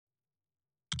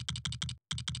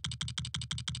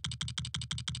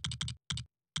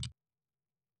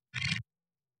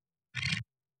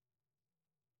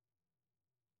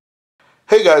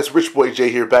Hey guys, Rich Boy J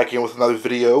here, back again with another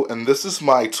video, and this is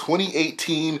my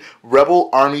 2018 Rebel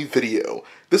Army video.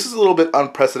 This is a little bit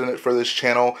unprecedented for this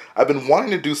channel. I've been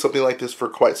wanting to do something like this for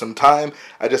quite some time.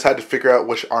 I just had to figure out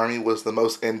which army was the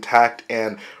most intact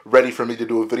and ready for me to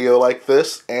do a video like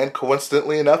this, and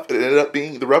coincidentally enough, it ended up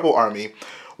being the Rebel Army.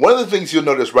 One of the things you'll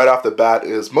notice right off the bat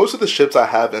is most of the ships I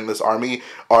have in this army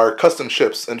are custom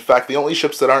ships. In fact, the only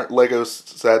ships that aren't Lego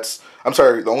sets,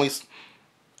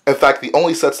 in fact, the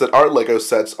only sets that are Lego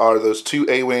sets are those two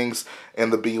A-Wings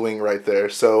and the B-Wing right there.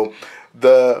 So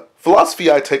the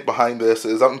philosophy I take behind this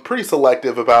is I'm pretty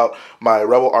selective about my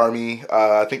Rebel Army.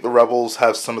 I think the Rebels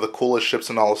have some of the coolest ships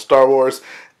in all of Star Wars.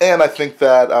 And I think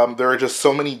that there are just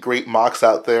so many great mocks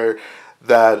out there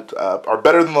that are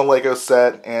better than the Lego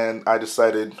set. And I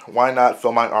decided, why not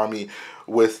fill my army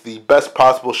with the best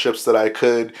possible ships that I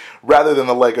could, rather than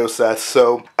the Lego sets.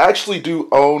 So I actually do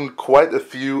own quite a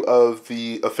few of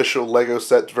the official Lego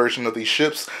set version of these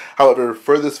ships. However,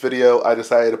 for this video, I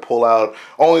decided to pull out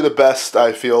only the best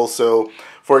I feel. So,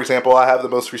 for example, I have the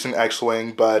most recent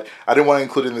X-Wing, but I didn't want to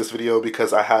include it in this video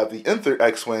because I have the Nth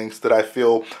X-Wings that I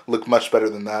feel look much better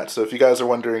than that. So if you guys are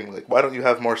wondering, like, why don't you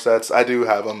have more sets? I do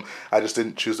have them. I just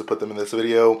didn't choose to put them in this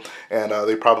video, and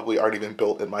they probably aren't even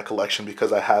built in my collection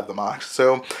because I have the mocks.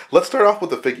 So let's start off with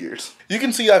the figures. You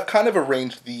can see I've kind of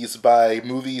arranged these by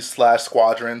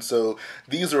movie/squadron. So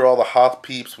these are all the Hoth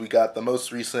peeps. We got the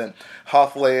most recent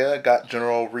Hoth Leia, got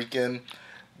General Reekin,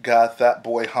 got that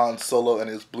boy Han Solo in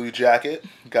his blue jacket.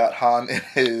 Got Han in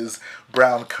his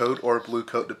brown coat or blue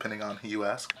coat, depending on who you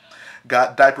ask.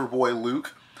 Got Diaper Boy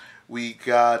Luke. We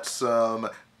got some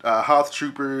Hoth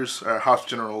troopers, or Hoth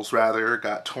generals rather.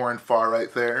 Got Torrin Farr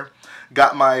right there.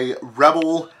 Got my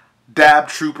Rebel Dab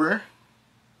Trooper.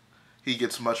 He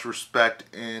gets much respect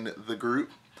in the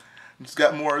group. It's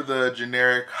got more of the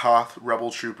generic Hoth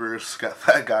Rebel troopers. Got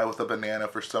that guy with a banana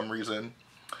for some reason.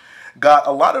 Got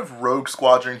a lot of Rogue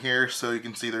Squadron here, so you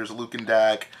can see there's Luke and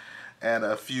Dak and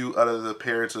a few out of the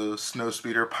pairs of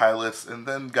Snowspeeder pilots, and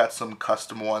then got some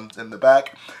custom ones in the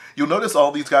back. You'll notice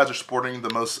all these guys are sporting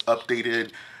the most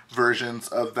updated versions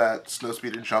of that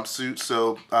Snowspeeder jumpsuit.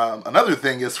 So another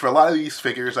thing is, for a lot of these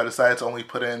figures, I decided to only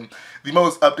put in the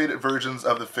most updated versions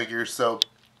of the figures. So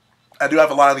I do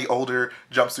have a lot of the older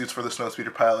jumpsuits for the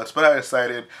Snowspeeder pilots, but I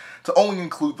decided to only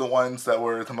include the ones that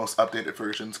were the most updated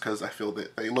versions because I feel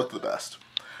that they look the best.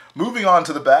 Moving on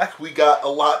to the back, we got a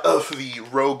lot of the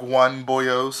Rogue One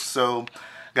boyos. So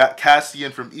got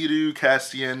Cassian from Edu,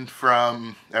 Cassian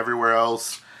from everywhere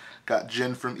else. Got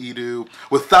Jyn from Edu.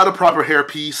 Without a proper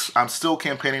hairpiece, I'm still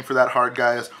campaigning for that hard,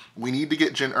 guys. We need to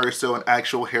get Jyn Erso an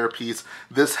actual hairpiece.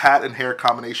 This hat and hair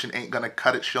combination ain't gonna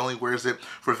cut it. She only wears it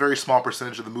for a very small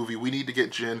percentage of the movie. We need to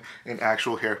get Jyn an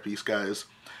actual hairpiece, guys.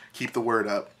 Keep the word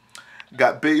up.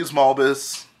 Got Baze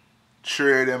Malbus,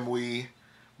 Chirrut Îmwe,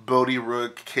 Bodhi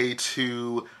Rook,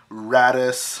 K2,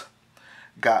 Raddus.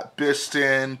 Got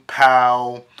Bistan,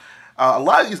 Pow. A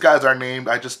lot of these guys are named,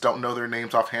 I just don't know their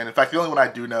names offhand. In fact, the only one I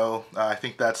do know, I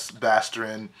think that's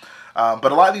Bastrin.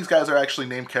 But a lot of these guys are actually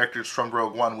named characters from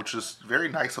Rogue One, which is very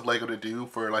nice of LEGO to do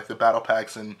for like the battle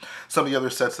packs and some of the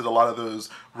other sets that a lot of those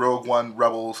Rogue One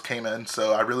Rebels came in.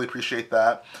 So I really appreciate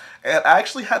that. And I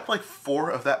actually had like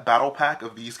 4 of that battle pack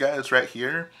of these guys right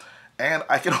here, and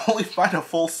I can only find a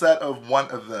full set of 1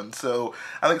 of them. So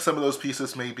I think some of those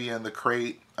pieces may be in the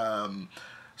crate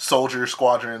Soldier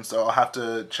Squadron, so I'll have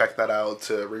to check that out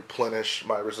to replenish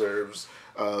my reserves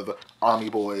of Army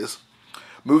boys.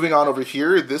 Moving on over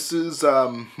here, this is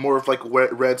more of like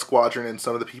Red Squadron and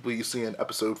some of the people you see in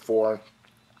Episode 4.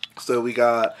 So we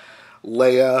got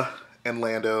Leia and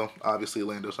Lando. Obviously,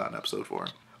 Lando's not in Episode 4.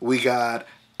 We got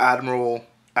Admiral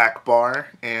Akbar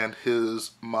and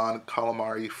his Mon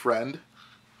Calamari friend.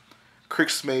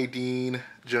 Crix May Dean,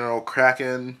 General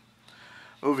Kraken.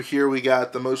 Over here we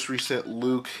got the most recent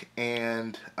Luke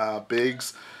and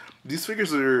Biggs. These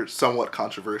figures are somewhat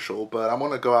controversial, but I'm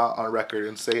going to go out on record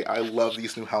and say I love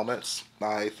these new helmets.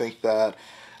 I think that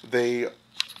they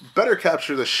better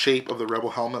capture the shape of the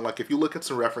Rebel helmet. Like if you look at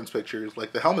some reference pictures,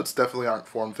 like the helmets definitely aren't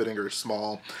form-fitting or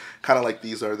small, kind of like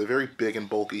these are. They're very big and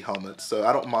bulky helmets, so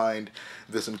I don't mind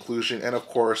this inclusion. And of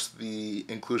course, the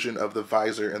inclusion of the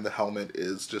visor in the helmet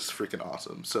is just freaking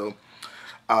awesome. So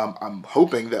I'm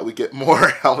hoping that we get more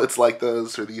helmets like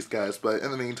those for these guys, but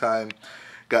in the meantime,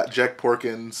 got Jack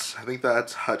Porkins, I think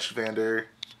that's Hutch Vander.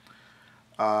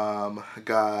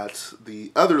 Got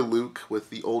the other Luke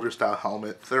with the older style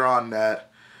helmet, Theron Net.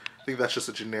 I think that's just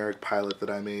a generic pilot that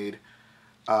I made.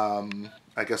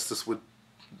 I guess this would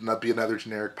not be another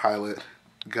generic pilot.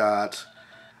 Got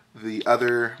the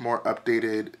other more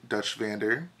updated Dutch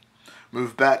Vander.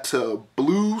 Move back to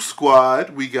Blue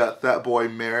Squad. We got that boy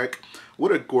Merrick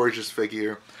what a gorgeous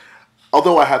figure.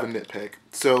 Although I have a nitpick.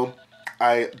 So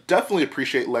I definitely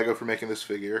appreciate LEGO for making this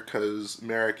figure, because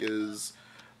Merrick is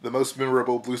the most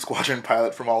memorable Blue Squadron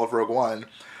pilot from all of Rogue One.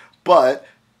 But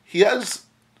he has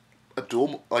a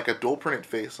dual printed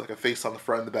face, like a face on the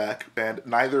front and the back, and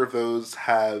neither of those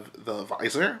have the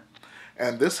visor.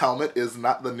 And this helmet is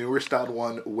not the newer styled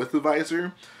one with the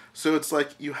visor. So it's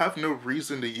like you have no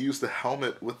reason to use the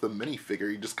helmet with the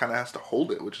minifigure. You just kind of has to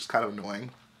hold it, which is kind of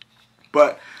annoying.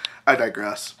 But I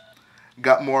digress.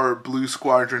 Got more Blue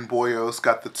Squadron boyos.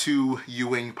 Got the two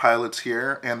U-Wing pilots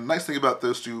here. And the nice thing about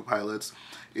those two pilots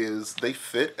is they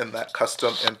fit in that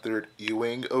custom entered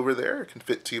U-Wing over there. It can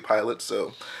fit two pilots,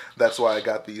 so that's why I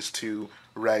got these two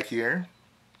right here.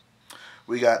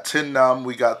 We got Tin Num.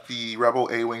 We got the Rebel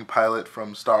A-Wing pilot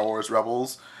from Star Wars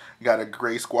Rebels. Got a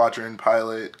Gray Squadron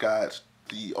pilot, got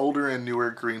the older and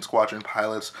newer Green Squadron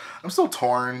pilots. I'm still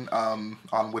torn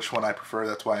on which one I prefer,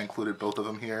 that's why I included both of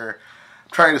them here.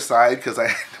 I'm trying to decide, because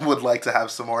I would like to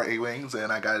have some more A-Wings,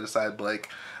 and I gotta decide like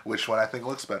which one I think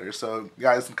looks better. So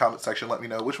guys in the comment section, let me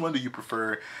know, which one do you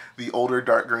prefer, the older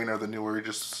dark green or the newer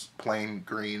just plain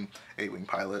green A-Wing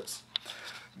pilots.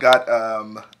 Got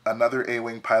another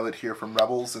A-Wing pilot here from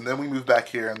Rebels, and then we move back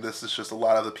here, and this is just a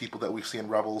lot of the people that we see in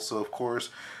Rebels. So of course,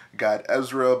 got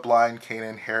Ezra, Blind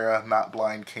Kanan, Hera, not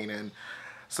Blind Kanan,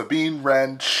 Sabine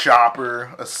Wren,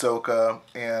 Chopper, Ahsoka,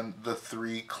 and the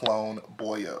 3 clone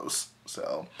boyos.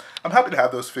 So I'm happy to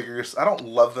have those figures. I don't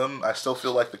love them. I still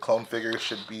feel like the clone figures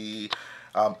should be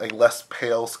a less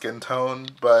pale skin tone,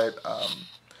 but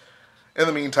in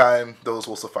the meantime, those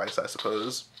will suffice, I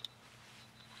suppose.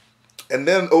 And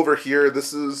then over here,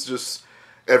 this is just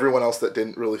everyone else that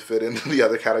didn't really fit into the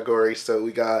other category. So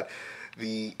we got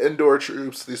the Endor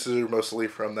troops. These are mostly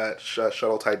from that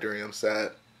Shuttle Tydirium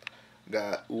set. We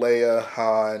got Leia,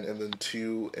 Han, and then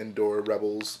 2 Endor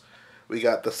rebels. We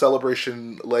got the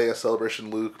Celebration Leia,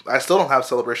 Celebration Luke. I still don't have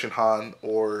Celebration Han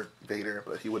or Vader,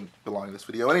 but he wouldn't belong in this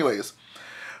video anyways.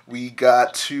 We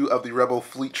got 2 of the Rebel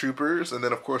Fleet Troopers, and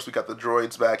then of course we got the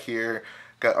droids back here.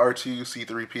 Got R2,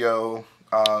 C-3PO.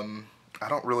 I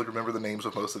don't really remember the names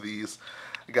of most of these.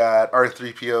 Got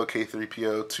R3PO,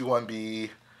 K3PO,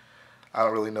 21B. I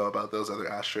don't really know about those other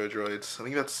Astro droids. I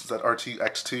think that's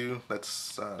R2X2.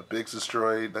 That's Biggs'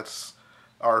 droid. That's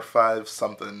R5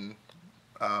 something.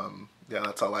 Yeah,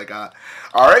 that's all I got.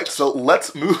 Alright, so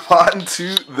let's move on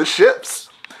to the ships.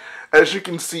 As you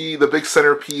can see, the big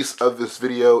centerpiece of this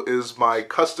video is my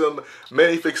custom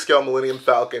minifig scale Millennium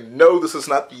Falcon. No, this is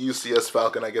not the UCS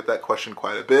Falcon. I get that question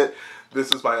quite a bit.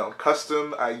 This is my own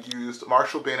custom. I used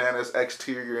Marshall Banana's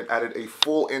exterior and added a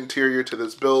full interior to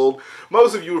this build.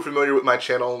 Most of you are familiar with my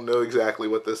channel, know exactly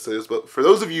what this is, but for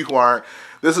those of you who aren't,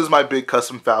 this is my big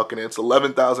custom Falcon. It's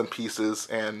 11,000 pieces,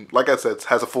 and like I said, it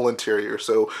has a full interior,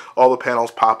 so all the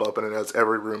panels pop up and it has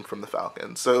every room from the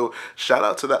Falcon. So shout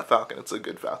out to that Falcon. It's a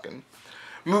good Falcon.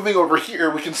 Moving over here,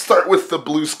 we can start with the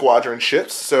Blue Squadron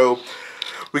ships. So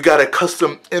we got a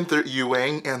custom Nth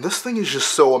U-Wing, and this thing is just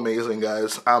so amazing,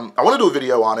 guys. I want to do a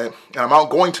video on it, and I'm not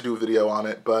going to do a video on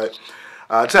it, but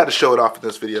I just had to show it off in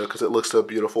this video because it looks so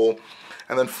beautiful.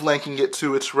 And then flanking it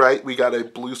to its right, we got a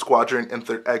Blue Squadron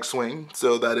Nth X-Wing,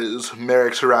 so that is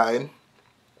Merrick's ride.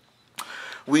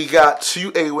 We got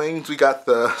 2 A-Wings. We got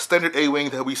the standard A-Wing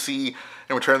that we see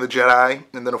in Return of the Jedi,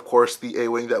 and then of course the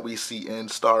A-Wing that we see in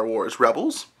Star Wars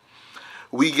Rebels.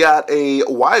 We got a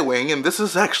Y-Wing, and this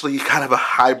is actually kind of a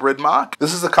hybrid mock.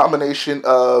 This is a combination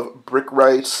of Brick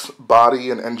Wright's body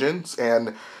and engines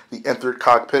and the Nth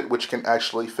cockpit, which can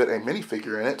actually fit a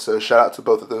minifigure in it. So shout out to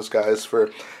both of those guys for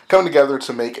coming together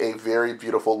to make a very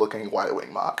beautiful looking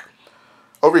Y-Wing mock.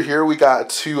 Over here we got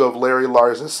 2 of Larry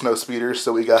Lars's Snowspeeders.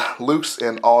 So we got Luke's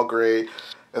in all gray,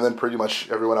 and then pretty much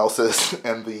everyone else's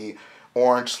in the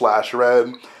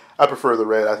orange/red. I prefer the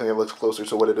red. I think it looks closer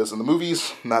to what it is in the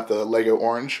movies, not the Lego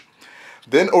orange.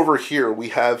 Then over here, we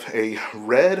have a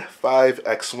red 5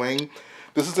 X-Wing.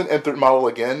 This is an Nth model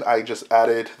again. I just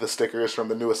added the stickers from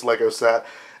the newest Lego set.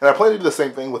 And I plan to do the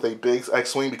same thing with a Biggs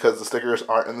X-Wing because the stickers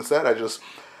aren't in the set. I just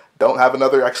don't have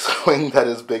another X-Wing that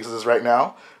is Biggs's right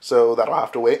now, so that'll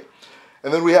have to wait.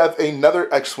 And then we have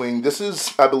another X-Wing. This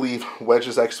is, I believe,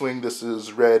 Wedge's X-Wing. This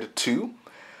is red 2.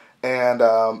 And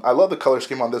I love the color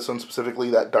scheme on this one, specifically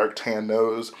that dark tan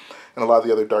nose and a lot of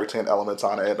the other dark tan elements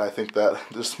on it. And I think that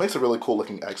this makes a really cool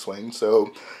looking X-Wing.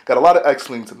 So got a lot of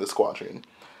X-Wings in this squadron.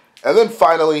 And then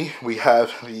finally, we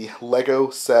have the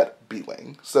Lego set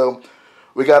B-Wing. So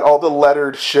we got all the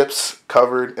lettered ships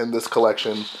covered in this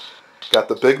collection. Got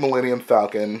the big Millennium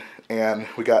Falcon, and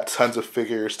we got tons of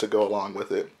figures to go along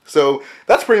with it. So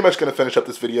that's pretty much going to finish up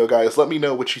this video, guys. Let me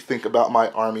know what you think about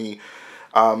my army.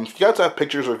 If you guys have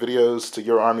pictures or videos to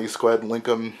your armies, go ahead and link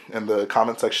them in the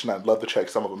comment section. I'd love to check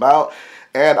some of them out.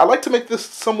 And I like to make this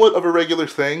somewhat of a regular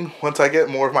thing. Once I get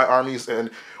more of my armies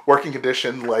in working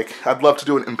condition, like I'd love to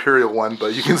do an Imperial one,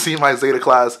 but you can see my Zeta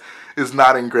class is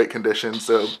not in great condition,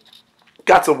 so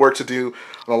got some work to do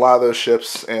on a lot of those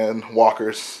ships and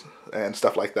walkers and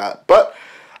stuff like that. But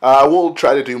we'll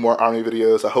try to do more army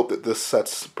videos. I hope that this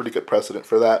sets pretty good precedent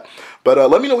for that. But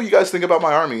let me know what you guys think about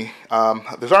my army.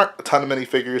 There aren't a ton of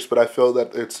minifigures, but I feel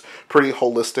that it's pretty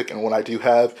holistic in what I do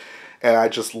have. And I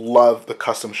just love the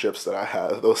custom ships that I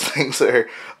have. Those things are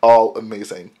all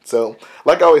amazing. So,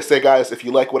 like I always say, guys, if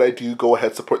you like what I do, go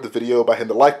ahead, support the video by hitting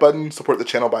the like button, support the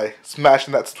channel by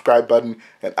smashing that subscribe button,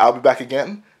 and I'll be back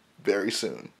again very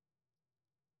soon.